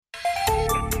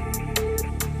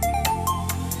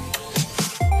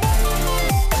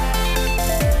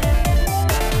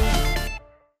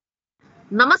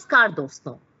नमस्कार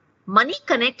दोस्तों, money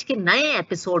connect के नए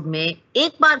एपिसोड में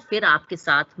एक बार फिर आपके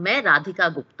साथ मैं राधिका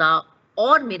गुप्ता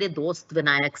और मेरे दोस्त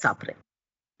विनायक सापरे।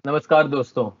 नमस्कार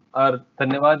दोस्तों और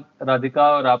धन्यवाद राधिका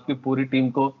और आपकी पूरी टीम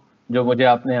को जो मुझे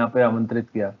आपने यहाँ पे आमंत्रित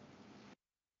किया।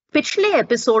 पिछले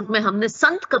एपिसोड में हमने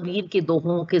संत कबीर के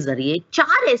दोहों के जरिए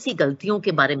 4 ऐसी गलतियों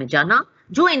के बारे में जाना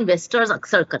जो इन्वेस्टर्स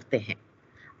अक्सर करते हैं।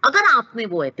 अगर आपने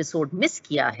वो एपिसोड मिस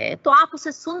किया है तो आप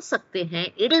उसे सुन सकते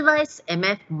हैं Edelweiss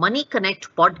MF money connect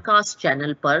podcast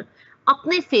channel पर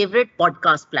अपने फेवरेट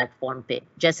पॉडकास्ट प्लेटफॉर्म पे,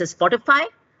 जैसे स्पॉटिफाई,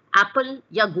 एप्पल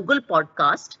या गूगल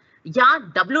पॉडकास्ट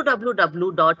या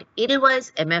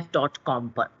www.edelwisemf.com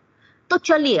पर। तो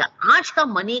चलिए आज का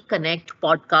मनी कनेक्ट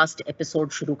पॉडकास्ट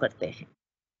एपिसोड शुरू करते हैं।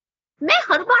 मैं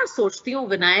हर बार सोचती हूँ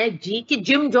विनायक जी कि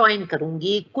जिम ज्वाइन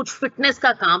करूंगी, कुछ फिटनेस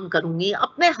का काम करूंगी,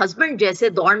 अपने हस्बैंड जैसे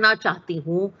दौड़ना चाहती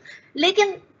हूँ,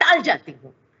 लेकिन टाल जाती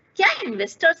हूँ। क्या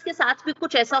इन्वेस्टर्स के साथ भी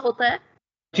कुछ ऐसा होता है?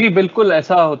 जी बिल्कुल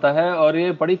ऐसा होता है और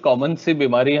ये बड़ी कॉमन सी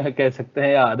बीमारी है कह सकते हैं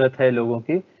या आदत है लोगों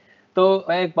की। तो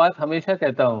मैं एक बात हमेशा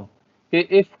कहता हूँ कि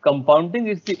if compounding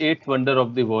is the eighth wonder of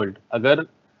the world, अगर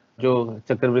जो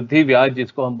चक्रवृद्धि ब्याज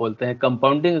जिसको हम बोलते हैं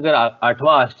कंपाउंडिंग अगर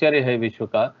आठवां आश्चर्य है विश्व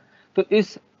का, तो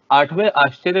इस आठवें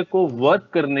आश्चर्य को वर्क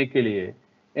करने के लिए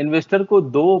इन्वेस्टर को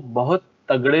दो बहुत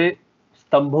तगड़े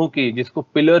स्तंभों की, जिसको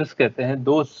पिलर्स कहते हैं,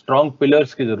 दो स्ट्रॉन्ग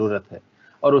पिलर्स की जरूरत है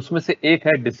और उसमें से एक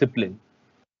है डिसिप्लिन।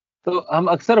 तो हम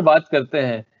अक्सर बात करते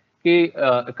हैं कि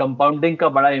कंपाउंडिंग का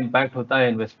बड़ा इम्पैक्ट होता है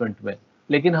इन्वेस्टमेंट में,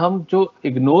 लेकिन हम जो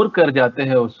इग्नोर कर जाते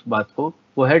हैं उस बात को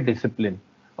वो है डिसिप्लिन।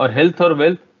 और हेल्थ और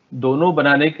वेल्थ दोनों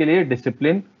बनाने के लिए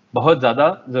डिसिप्लिन बहुत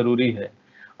ज़्यादा ज़रूरी है।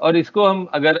 और इसको हम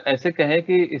अगर ऐसे कहें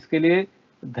कि इसके लिए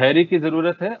धैर्य की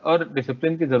ज़रूरत है और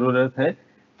डिसिप्लिन की ज़रूरत है,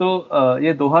 तो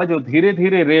ये दोहा जो धीरे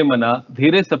धीरे रे मना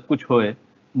धीरे सब कुछ होए,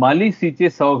 माली सींचे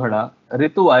 100 घड़ा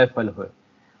ऋतु आए फल होए।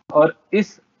 और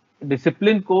इस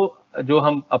डिसिप्लिन को जो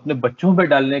हम अपने बच्चों में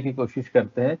डालने की कोशिश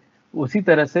करते हैं, उसी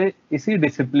तरह से इसी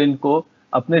डिसिप्लिन को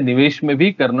अपने निवेश में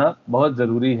भी करना बहुत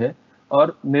ज़रूरी है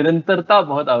और निरंतरता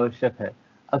बहुत आवश्यक है।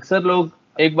 अक्सर लोग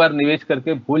एक बार निवेश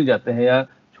करके भूल जाते हैं या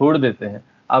छोड़ देते हैं।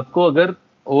 आपको अगर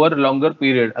ओवर लॉन्गर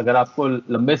पीरियड, अगर आपको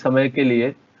लंबे समय के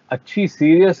लिए अच्छी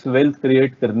सीरियस वेल्थ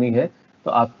क्रिएट करनी है,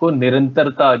 तो आपको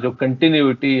निरंतरता, जो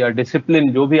कंटिन्यूटी या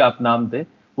डिसिप्लिन जो भी आप नाम दें,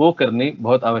 वो करनी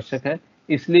बहुत आवश्यक है।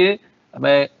 इसलिए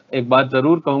मैं एक बात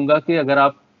जरूर कहूंगा कि अगर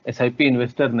आप एसआईपी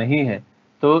इन्वेस्टर नहीं हैं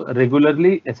तो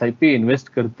रेगुलरली एसआईपी इन्वेस्ट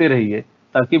करते रहिए,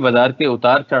 ताकि बाजार के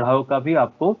उतार चढ़ाव का भी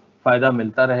आपको फायदा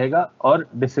मिलता रहेगा और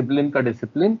डिसिप्लिन का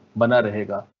डिसिप्लिन बना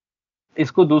रहेगा।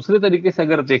 इसको दूसरे तरीके से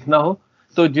अगर देखना हो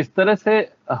तो जिस तरह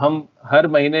से हम हर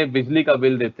महीने बिजली का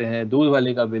बिल देते हैं, दूध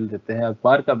वाले का बिल देते हैं,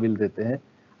 अखबार का बिल देते हैं,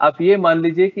 आप ये मान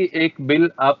लीजिए कि एक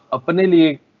बिल आप अपने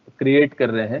लिए क्रिएट कर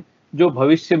रहे हैं जो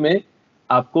भविष्य में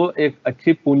आपको एक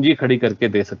अच्छी पूंजी खड़ी करके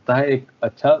दे सकता है, एक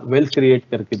अच्छा वेल्थ क्रिएट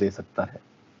करके दे सकता है।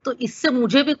 तो इससे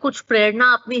मुझे भी कुछ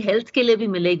प्रेरणा अपनी हेल्थ के लिए भी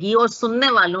मिलेगी और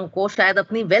सुनने वालों को शायद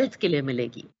अपनी वेल्थ के लिए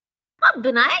मिलेगी। अब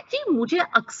विनायक जी, मुझे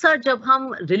अक्सर जब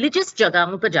हम रिलीजियस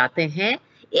जगहों पर जाते हैं,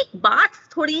 एक बात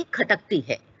थोड़ी खटकती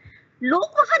है। लोग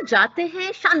वहां जाते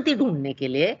हैं शांति ढूंढने के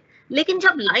लिए, लेकिन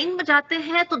जब लाइन में जाते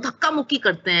हैं तो धक्का मुक्की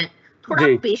करते हैं। थोड़ा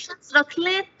जी पेशेंस रख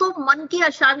लें तो मन की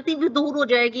अशांति भी दूर हो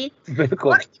जाएगी।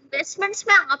 बिल्कुल। और इन्वेस्टमेंट्स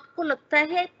में आपको लगता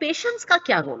है पेशेंस का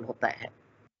क्या रोल होता है?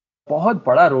 बहुत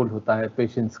बड़ा रोल होता है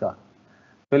पेशेंस का।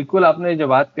 बिल्कुल आपने जो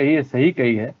बात कही है सही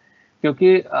कही है,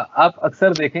 क्योंकि आप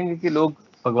अक्सर देखेंगे कि लोग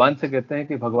भगवान से कहते हैं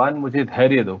कि भगवान मुझे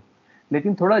धैर्य दो,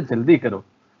 लेकिन थोड़ा जल्दी करो।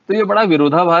 तो ये बड़ा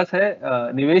विरोधाभास है।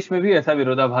 निवेश में भी ऐसा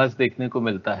विरोधाभास देखने को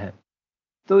मिलता है।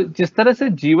 तो जिस तरह से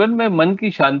जीवन में मन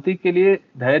की शांति के लिए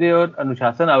धैर्य और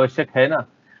अनुशासन आवश्यक है ना,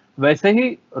 वैसे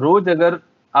ही रोज अगर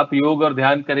आप योग और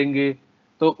ध्यान करेंगे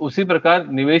तो उसी प्रकार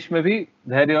निवेश में भी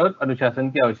धैर्य और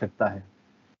अनुशासन की आवश्यकता है।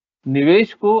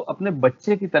 निवेश को अपने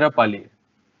बच्चे की तरह पालिए।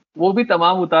 वो भी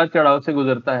तमाम उतार चढ़ाव से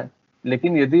गुजरता है,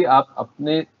 लेकिन यदि आप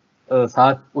अपने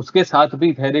साथ उसके साथ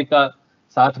भी धैर्य का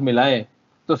साथ मिलाएं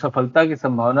तो सफलता की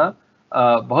संभावना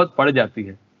बहुत बढ़ जाती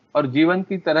है। और जीवन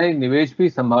की तरह ही निवेश भी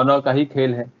संभावनाओं का ही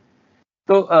खेल है।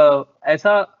 तो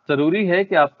ऐसा जरूरी है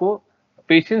कि आपको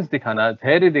पेशेंस दिखाना,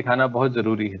 धैर्य दिखाना बहुत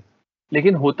जरूरी है।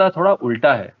 लेकिन होता थोड़ा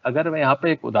उल्टा है। अगर मैं यहाँ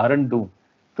पे एक उदाहरण दूं,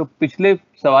 तो पिछले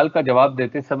सवाल का जवाब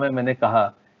देते समय मैंने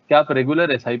कहा कि आप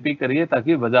रेगुलर एसआईपी करिए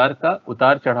ताकि बाजार का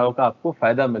उतार चढ़ाव का आपको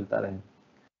फायदा मिलता रहे।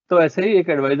 तो ऐसे ही एक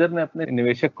एडवाइजर ने अपने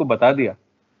निवेशक को बता दिया,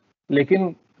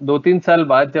 लेकिन 2-3 साल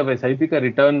बाद जब एसआईपी का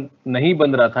रिटर्न नहीं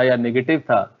बन रहा था या नेगेटिव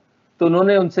था, तो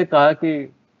उन्होंने उनसे कहा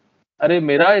कि अरे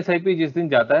मेरा एसआईपी जिस दिन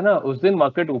जाता है ना, उस दिन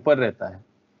मार्केट ऊपर रहता है।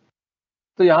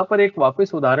 तो यहाँ पर एक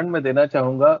वापस उदाहरण मैं देना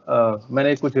चाहूंगा।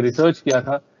 मैंने कुछ रिसर्च किया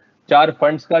था 4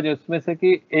 फंड्स का, जिसमें से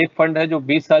कि एक फंड है जो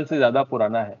 20 साल से ज्यादा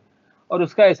पुराना है और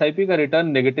उसका एसआईपी का रिटर्न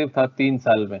नेगेटिव था 3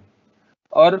 साल में।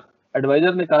 और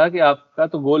एडवाइजर ने कहा कि आपका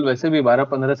तो गोल वैसे भी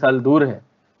 12-15 साल दूर है,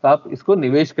 तो आप इसको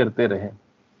निवेश करते रहें।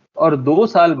 और 2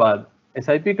 साल बाद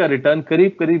एसआईपी का रिटर्न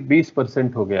करीब करीब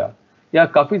 20% हो गया या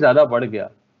काफी ज्यादा बढ़ गया।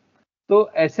 तो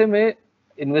ऐसे में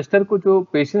इन्वेस्टर को जो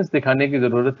पेशेंस दिखाने की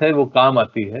जरूरत है वो काम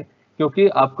आती है, क्योंकि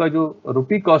आपका जो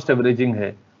रुपी कॉस्ट एवरेजिंग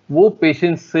है वो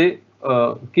पेशेंस से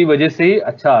की वजह से ही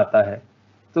अच्छा आता है।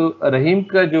 तो रहीम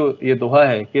का जो ये दोहा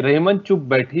है कि रहीमन चुप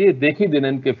बैठिए देखी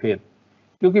दिनन के फेर,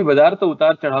 क्योंकि बाजार तो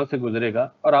उतार चढ़ाव से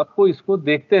गुजरेगा और आपको इसको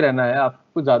देखते रहना है,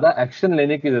 आपको ज्यादा एक्शन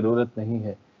लेने की जरूरत नहीं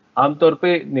है। आमतौर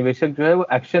पे निवेशक जो है वो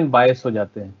एक्शन बायस हो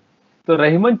जाते हैं। तो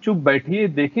रहीमन चुप बैठिए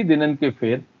देखी दिनन के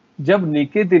फेर, जब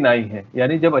नीके दिन आई हैं,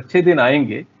 यानी जब अच्छे दिन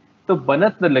आएंगे तो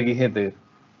बनत न लगी है देर।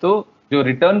 तो जो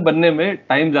रिटर्न बनने में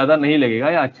टाइम ज्यादा नहीं लगेगा,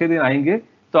 या अच्छे दिन आएंगे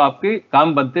तो आपके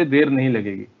काम बनते देर नहीं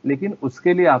लगेगी, लेकिन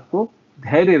उसके लिए आपको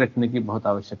धैर्य रखने की बहुत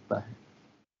आवश्यकता है।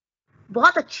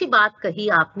 बहुत अच्छी बात कही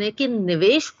आपने कि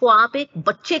निवेश को आप एक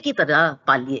बच्चे की तरह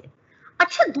पालिए।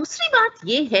 अच्छा, दूसरी बात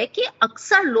ये है कि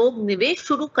अक्सर लोग निवेश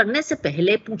शुरू करने से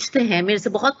पहले पूछते हैं, मेरे से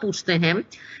बहुत पूछते हैं,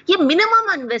 ये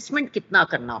मिनिमम इन्वेस्टमेंट कितना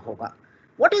करना होगा?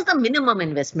 What is the minimum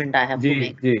investment I have जी टू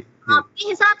मेक? जी जी। आपके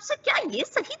हिसाब से क्या ये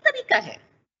सही तरीका है?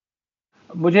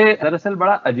 मुझे दरअसल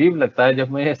बड़ा अजीब लगता है जब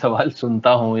मैं ये सवाल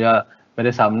सुनता हूँ या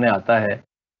मेरे सामने आता है।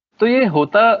 तो ये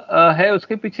होता है,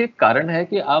 उसके पीछे एक कारण है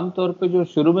कि आमतौर पे जो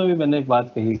शुरू में भी मैंने एक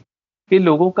बात कही कि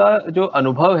लोगों का जो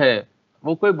अनुभव है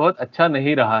वो कोई बहुत अच्छा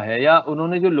नहीं रहा है, या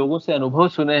उन्होंने जो लोगों से अनुभव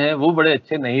सुने हैं वो बड़े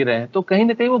अच्छे नहीं रहे हैं, तो कहीं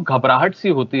ना कहीं वो घबराहट सी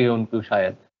होती है उनको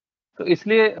शायद। तो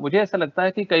इसलिए मुझे ऐसा लगता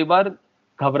है कि कई बार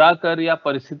घबरा कर या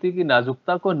परिस्थिति की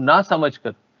नाजुकता को ना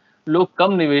समझकर लोग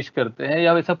कम निवेश करते हैं,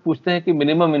 या वैसा पूछते हैं कि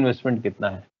मिनिमम इन्वेस्टमेंट कितना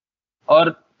है।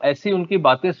 और ऐसी उनकी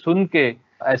बातें सुन के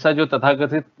ऐसा जो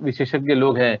तथाकथित विशेषज्ञ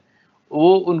लोग हैं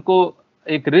वो उनको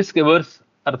एक रिस्क एवर्स,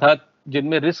 अर्थात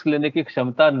जिनमें रिस्क लेने की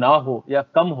क्षमता ना हो या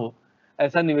कम हो,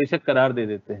 ऐसा निवेशक करार दे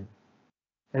देते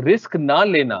हैं। रिस्क ना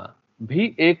लेना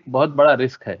भी एक बहुत बड़ा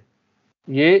रिस्क है,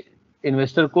 ये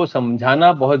इन्वेस्टर को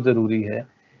समझाना बहुत जरूरी है।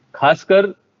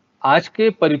 खासकर आज के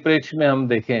परिप्रेक्ष्य में हम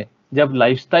देखें, जब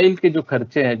लाइफस्टाइल के जो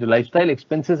खर्चे हैं, जो लाइफस्टाइल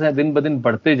एक्सपेंसेस हैं, दिन ब दिन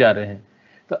बढ़ते जा रहे हैं,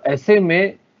 तो ऐसे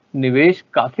में निवेश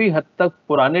काफी हद तक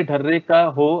पुराने ढर्रे का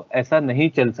हो ऐसा नहीं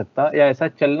चल सकता, या ऐसा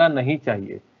चलना नहीं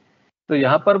चाहिए। तो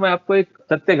यहाँ पर मैं आपको एक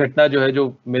सत्य घटना जो है,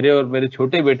 जो मेरे और मेरे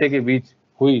छोटे बेटे के बीच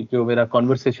हुई, जो मेरा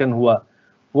कॉन्वर्सेशन हुआ,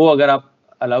 वो अगर आप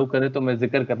अलाउ करें तो मैं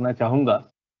जिक्र करना चाहूंगा।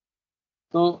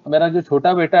 तो मेरा जो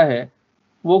छोटा बेटा है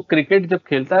वो क्रिकेट जब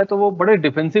खेलता है तो वो बड़े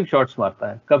डिफेंसिव शॉट्स मारता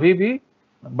है, कभी भी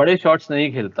बड़े शॉट्स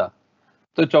नहीं खेलता।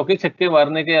 तो चौके छक्के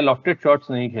मारने के या लॉफ्टेड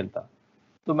शॉट्स नहीं खेलता।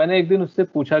 तो मैंने एक दिन उससे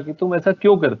पूछा कि तुम ऐसा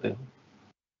क्यों करते हो?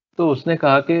 तो उसने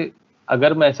कहा कि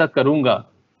अगर मैं ऐसा करूंगा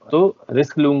तो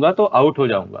रिस्क लूंगा तो आउट हो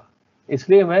जाऊंगा,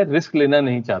 इसलिए मैं रिस्क लेना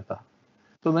नहीं चाहता।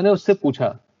 तो मैंने उससे पूछा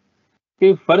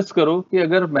कि फर्ज करो कि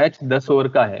अगर मैच 10 ओवर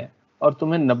का है और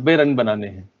तुम्हें 90 रन बनाने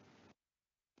हैं,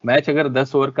 मैच अगर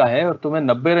 10 ओवर का है और तुम्हें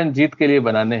 90 रन जीत के लिए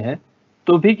बनाने हैं,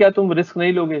 तो भी क्या तुम रिस्क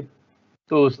नहीं लोगे?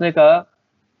 तो उसने कहा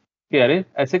कि अरे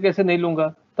ऐसे कैसे नहीं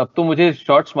लूंगा, तब तो मुझे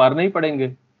शॉट्स मारने ही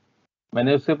पड़ेंगे।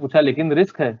 मैंने उससे पूछा लेकिन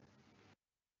रिस्क है,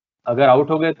 अगर आउट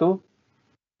हो गए तो?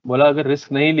 बोला अगर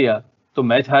रिस्क नहीं लिया तो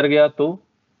मैच हार गया तो?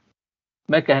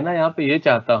 मैं कहना यहाँ पे ये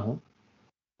चाहता हूँ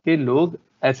कि लोग,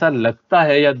 ऐसा लगता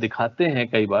है या दिखाते हैं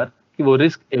कई बार कि वो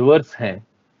रिस्क एवर्स हैं,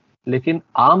 लेकिन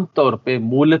आम तौर पे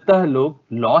मूलतः लोग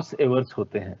लॉस एवर्स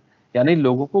होते हैं। यानी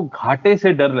लोगों को घाटे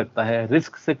से डर लगता है,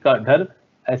 रिस्क से का डर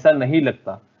ऐसा नहीं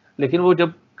लगता। लेकिन वो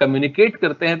जब कम्युनिकेट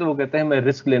करते हैं तो वो कहते हैं मैं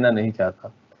रिस्क लेना नहीं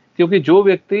चाहता। क्योंकि जो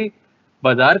व्यक्ति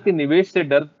बाजार के निवेश से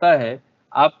डरता है,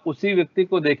 आप उसी व्यक्ति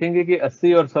को देखेंगे कि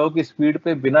 80 और 100 की स्पीड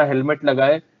पे बिना हेलमेट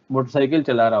लगाए मोटरसाइकिल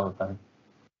चला रहा होता है,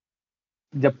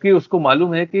 जबकि उसको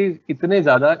मालूम है कि इतने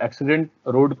ज्यादा एक्सीडेंट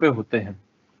रोड पे होते हैं।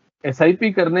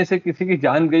 एसआईपी करने से किसी की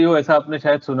जान गई हो ऐसा आपने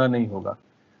शायद सुना नहीं होगा,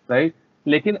 राइट?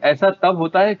 लेकिन ऐसा तब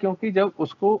होता है क्योंकि जब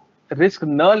उसको रिस्क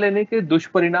न लेने के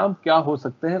दुष्परिणाम क्या हो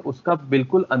सकते हैं उसका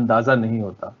बिल्कुल अंदाजा नहीं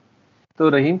होता। तो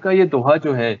रहीम का ये दोहा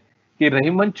जो है कि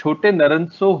रहीमन छोटे नरन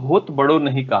सो होत बड़ो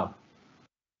नहीं काम,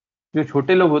 जो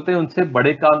छोटे लोग होते हैं उनसे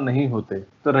बड़े काम नहीं होते।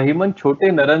 तो रहीमन छोटे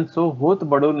नरन सो होत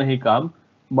बड़ो नहीं काम,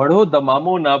 बड़ो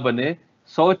दमामो ना बने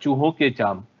 100 चूहों के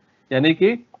चाम। यानी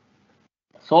कि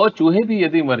 100 चूहे भी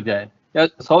यदि मर जाए, या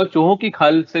 100 चूहों की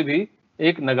खाल से भी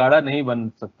एक नगाड़ा नहीं बन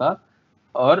सकता।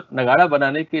 और नगाड़ा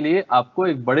बनाने के लिए आपको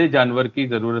एक बड़े जानवर की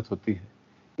जरूरत होती है।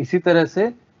 इसी तरह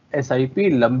से एसआईपी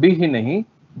लंबी ही नहीं,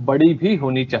 बड़ी भी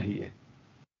होनी चाहिए।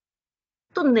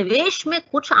 तो निवेश में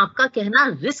कुछ आपका कहना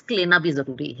रिस्क लेना भी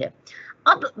जरूरी है।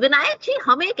 अब विनायक जी,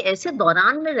 हम एक ऐसे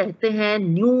दौरान में रहते हैं,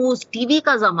 न्यूज टीवी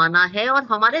का जमाना है, और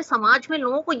हमारे समाज में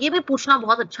लोगों को ये भी पूछना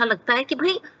बहुत अच्छा लगता है कि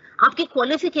भाई आपकी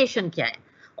क्वालिफिकेशन क्या है,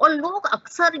 और लोग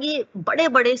अक्सर ये बड़े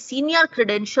बड़े सीनियर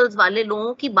क्रेडेंशियल्स वाले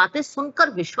लोगों की बातें सुनकर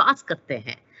विश्वास करते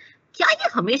हैं। क्या ये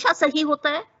हमेशा सही होता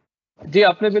है? जी,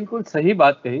 आपने बिल्कुल सही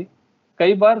बात कही।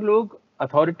 कई बार लोग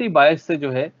अथॉरिटी बायस से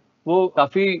जो है वो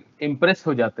काफ़ी इम्प्रेस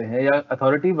हो जाते हैं या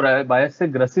अथॉरिटी बायस से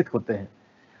ग्रसित होते हैं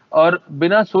और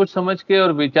बिना सोच समझ के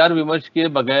और विचार विमर्श किए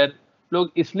बगैर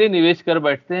लोग इसलिए निवेश कर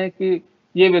बैठते हैं कि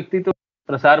ये व्यक्ति तो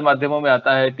प्रसार माध्यमों में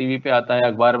आता है, टीवी पे आता है,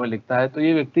 अखबार में लिखता है, तो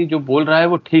ये व्यक्ति जो बोल रहा है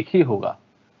वो ठीक ही होगा।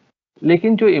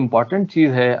 लेकिन जो इम्पोर्टेंट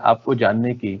चीज़ है आपको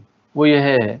जानने की, वो ये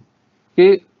है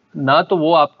कि ना तो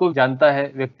वो आपको जानता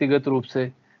है व्यक्तिगत रूप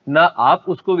से, ना आप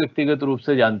उसको व्यक्तिगत रूप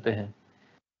से जानते हैं।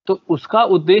 तो उसका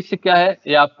उद्देश्य क्या है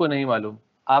ये आपको नहीं मालूम,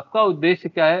 आपका उद्देश्य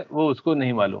क्या है वो उसको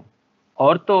नहीं मालूम।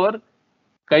 और तो और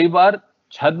कई बार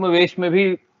छद्मवेश में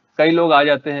भी कई लोग आ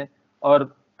जाते हैं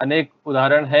और अनेक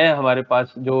उदाहरण हैं हमारे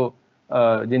पास जो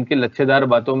जिनकी लच्छेदार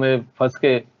बातों में फंस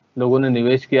के लोगों ने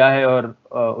निवेश किया है और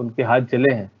उनके हाथ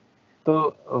जले हैं।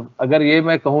 तो अगर ये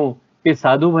मैं कहूँ कि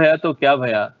साधु भया तो क्या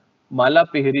भया, माला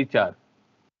पिहरी चार,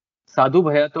 साधु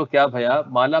भया तो क्या भया,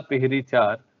 माला पिहरी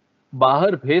चार,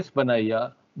 बाहर भेष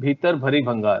बनाइया, भीतर भरी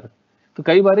भंगार। तो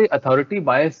कई बार अथॉरिटी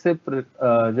बायस से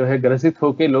जो है ग्रसित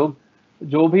होके लोग,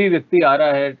 जो भी व्यक्ति आ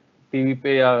रहा है टीवी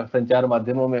पे या संचार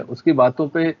माध्यमों में, उसकी बातों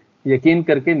पे यकीन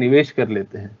करके निवेश कर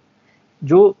लेते हैं।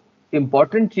 जो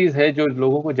इम्पोर्टेंट चीज़ है, जो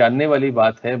लोगों को जानने वाली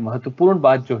बात है, महत्वपूर्ण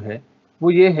बात जो है,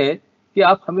 वो ये है कि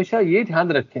आप हमेशा ये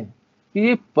ध्यान रखें कि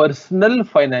ये पर्सनल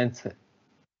फाइनेंस है।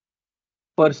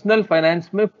 पर्सनल फाइनेंस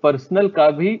में पर्सनल का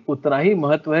भी उतना ही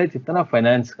महत्व है जितना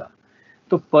फाइनेंस का।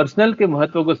 तो पर्सनल के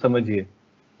महत्व को समझिए।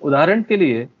 उदाहरण के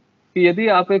लिए कि यदि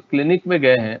आप एक क्लिनिक में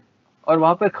गए हैं और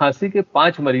वहाँ पे खांसी के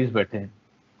 5 मरीज बैठे हैं,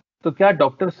 तो क्या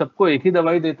डॉक्टर सबको एक ही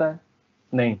दवाई देता है?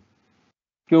 नहीं,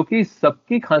 क्योंकि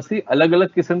सबकी खांसी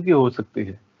अलग-अलग किस्म की हो सकती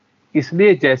है।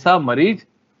 इसलिए जैसा मरीज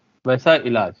वैसा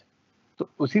इलाज। तो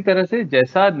उसी तरह से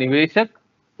जैसा निवेशक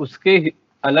उसके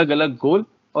अलग-अलग गोल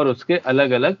और उसके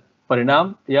अलग-अलग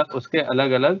परिणाम या उसके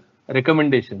अलग-अलग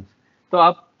रिकमेंडेशंस। तो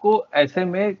आपको ऐसे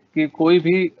में कि कोई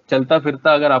भी चलता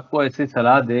फिरता अगर आपको ऐसी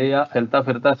सलाह दे या चलता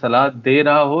फिरता सलाह दे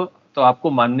रहा हो, तो आपको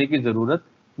मानने की ज़रूरत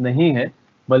नहीं है,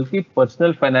 बल्कि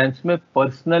पर्सनल फाइनेंस में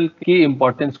पर्सनल की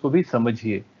इम्पोर्टेंस को भी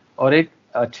समझिए और एक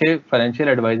अच्छे फाइनेंशियल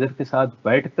एडवाइजर के साथ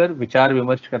बैठकर विचार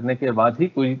विमर्श करने के बाद ही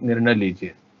कोई निर्णय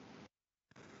लीजिए।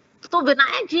 तो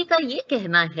विनायक जी का ये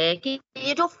कहना है कि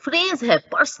ये जो फ्रेज है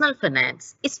पर्सनल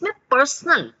फाइनेंस, इसमें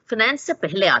पर्सनल फाइनेंस से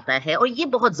पहले आता है और ये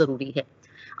बहुत जरूरी है।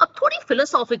 अब थोड़ी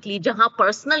फिलोसॉफिकली जहां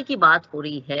पर्सनल की बात हो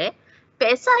रही है,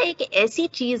 पैसा एक ऐसी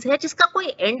चीज है जिसका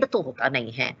कोई एंड तो होता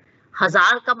नहीं है।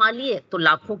 1000 कमा लिए तो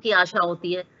लाखों की आशा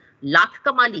होती है, लाख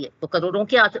कमा लिए तो करोड़ों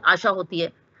की आशा होती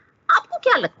है। आपको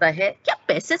क्या लगता है, क्या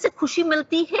पैसे से खुशी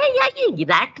मिलती है या ये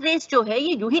रैट रेस जो है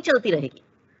ये यूं ही चलती रहेगी?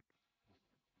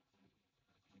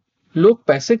 लोग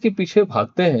पैसे के पीछे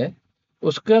भागते हैं,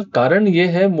 उसका कारण ये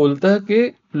है मूलतः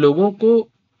कि लोगों को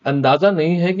अंदाजा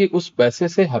नहीं है कि उस पैसे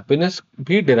से हैप्पीनेस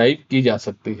भी डिराइव की जा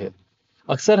सकती है।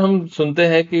 अक्सर हम सुनते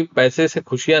हैं कि पैसे से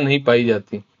खुशियां नहीं पाई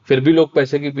जाती, फिर भी लोग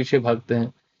पैसे के पीछे भागते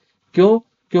हैं। क्यों?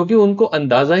 क्योंकि उनको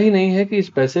अंदाजा ही नहीं है कि इस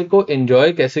पैसे को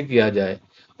एंजॉय कैसे किया जाए।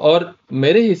 और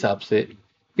मेरे हिसाब से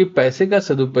कि पैसे का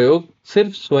सदुपयोग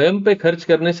सिर्फ स्वयं पे खर्च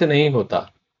करने से नहीं होता।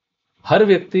 हर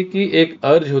व्यक्ति की एक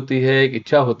अर्ज होती है, एक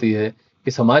इच्छा होती है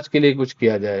कि समाज के लिए कुछ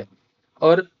किया जाए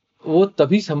और वो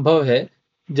तभी संभव है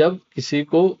जब किसी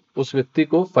को, उस व्यक्ति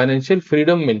को फाइनेंशियल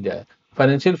फ्रीडम मिल जाए,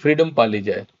 फाइनेंशियल फ्रीडम पाली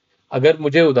जाए। अगर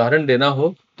मुझे उदाहरण देना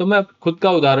हो तो मैं खुद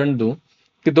का उदाहरण दूं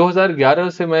कि 2011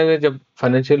 से मैंने जब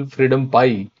फाइनेंशियल फ्रीडम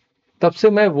पाई, तब से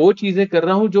मैं वो चीजें कर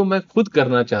रहा हूं जो मैं खुद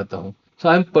करना चाहता हूं। So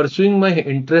I am pursuing my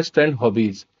interest and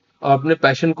hobbies और अपने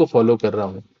पैशन को फॉलो कर रहा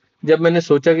हूं। जब मैंने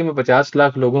सोचा कि मैं 50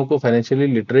 लाख लोगों को फाइनेंशियली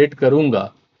लिटरेट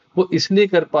करूंगा, वो इसलिए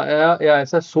कर पाया या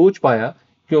ऐसा सोच पाया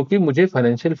क्योंकि मुझे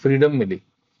फाइनेंशियल फ्रीडम मिली।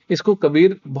 इसको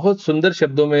कबीर बहुत सुंदर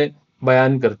शब्दों में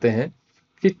बयान करते हैं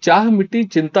कि चाह मिटी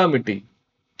चिंता मिटी,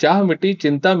 चाह मिटी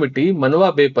चिंता मिटी, मनवा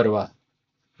बेपरवाह,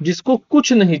 जिसको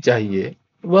कुछ नहीं चाहिए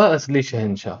वह असली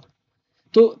शहंशाह।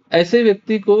 तो ऐसे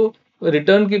व्यक्ति को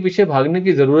रिटर्न के पीछे भागने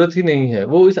की जरूरत ही नहीं है,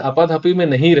 वो इस आपाधापी में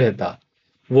नहीं रहता।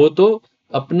 वो तो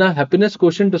अपना हैप्पीनेस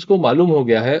कोशेंट उसको मालूम हो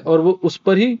गया है और वो उस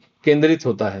पर ही केंद्रित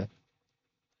होता है।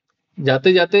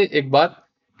 जाते जाते एक बात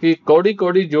कि कौड़ी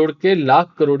कौड़ी जोड़ के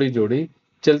लाख करोड़ी जोड़ी,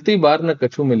 चलती बार न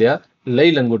कछु मिलिया,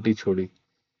 लई लंगोटी छोड़ी।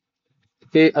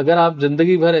 कि अगर आप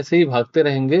जिंदगी भर ऐसे ही भागते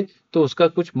रहेंगे तो उसका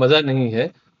कुछ मजा नहीं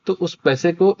है। तो उस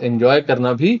पैसे को एंजॉय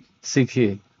करना भी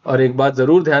सीखिए। और एक बात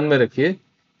जरूर ध्यान में रखिए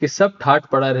कि सब ठाट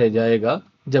पड़ा रह जाएगा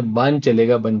जब बांध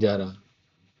चलेगा बंजारा।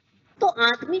 तो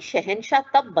आदमी शहंशाह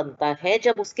तब बनता है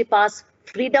जब उसके पास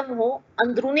फ्रीडम हो,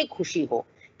 अंदरूनी खुशी हो।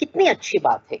 कितनी अच्छी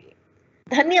बात है ये।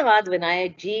 धन्यवाद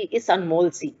विनायक जी इस अनमोल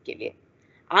सीख के लिए।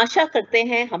 आशा करते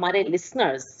हैं हमारे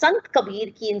लिसनर्स संत कबीर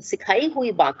की इन सिखाई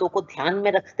हुई बातों को ध्यान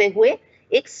में रखते हुए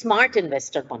एक स्मार्ट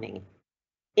इन्वेस्टर बनेंगे।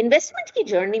 इन्वेस्टमेंट की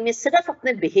जर्नी में सिर्फ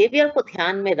अपने बिहेवियर को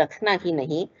ध्यान में रखना ही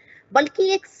नहीं,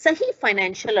 बल्कि एक सही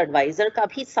फाइनेंशियल एडवाइजर का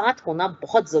भी साथ होना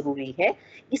बहुत जरूरी है।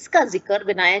 इसका जिक्र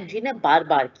विनायक जी ने बार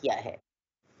बार किया है।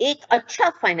 एक अच्छा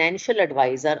फाइनेंशियल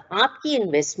एडवाइजर आपकी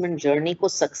इन्वेस्टमेंट जर्नी को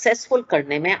सक्सेसफुल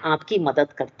करने में आपकी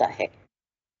मदद करता है।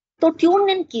 तो ट्यून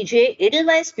इन कीजिए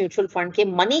एडलवाइस म्यूचुअल फंड के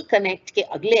मनी कनेक्ट के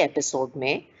अगले एपिसोड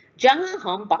में, जहां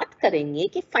हम बात करेंगे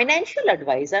कि फाइनेंशियल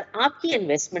एडवाइजर आपकी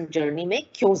इन्वेस्टमेंट जर्नी में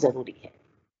क्यों जरूरी है।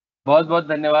 बहुत बहुत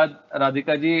धन्यवाद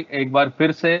राधिका जी एक बार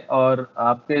फिर से, और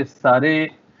आपके सारे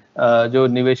जो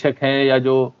निवेशक हैं या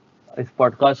जो इस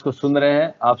पॉडकास्ट को सुन रहे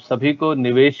हैं, आप सभी को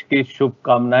निवेश की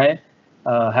शुभकामनाएं।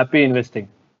 Happy investing.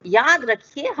 याद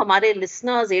रखिए, हमारे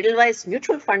लिसनर्स एडलवाइस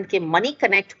म्यूचुअल फंड के मनी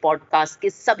कनेक्ट पॉडकास्ट के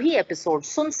सभी एपिसोड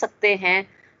सुन सकते हैं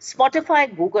स्पॉटिफाई,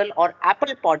 गूगल और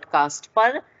एप्पल पॉडकास्ट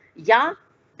पर, या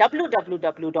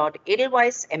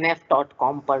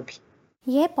www.edelweismf.com पर भी।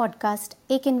 यह पॉडकास्ट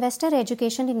एक इन्वेस्टर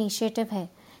एजुकेशन इनिशिएटिव है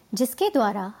जिसके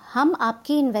द्वारा हम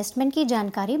आपकी इन्वेस्टमेंट की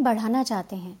जानकारी बढ़ाना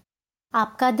चाहते हैं।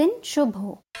 आपका दिन शुभ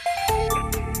हो।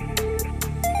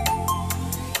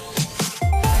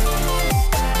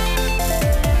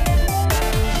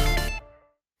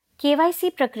 केवाईसी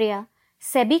प्रक्रिया,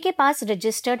 सेबी के पास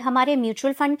रजिस्टर्ड हमारे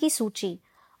म्यूचुअल फंड की सूची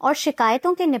और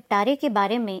शिकायतों के निपटारे के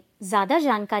बारे में ज़्यादा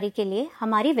जानकारी के लिए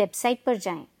हमारी वेबसाइट पर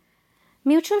जाएं।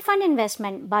 म्यूचुअल फंड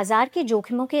इन्वेस्टमेंट बाजार के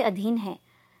जोखिमों के अधीन है।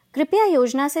 कृपया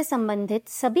योजना से संबंधित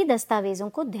सभी दस्तावेजों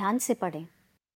को ध्यान से पढ़ें।